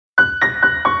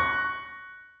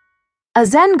A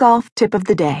Zen Golf Tip of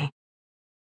the Day.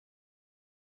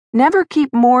 Never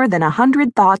keep more than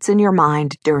 100 thoughts in your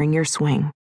mind during your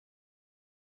swing.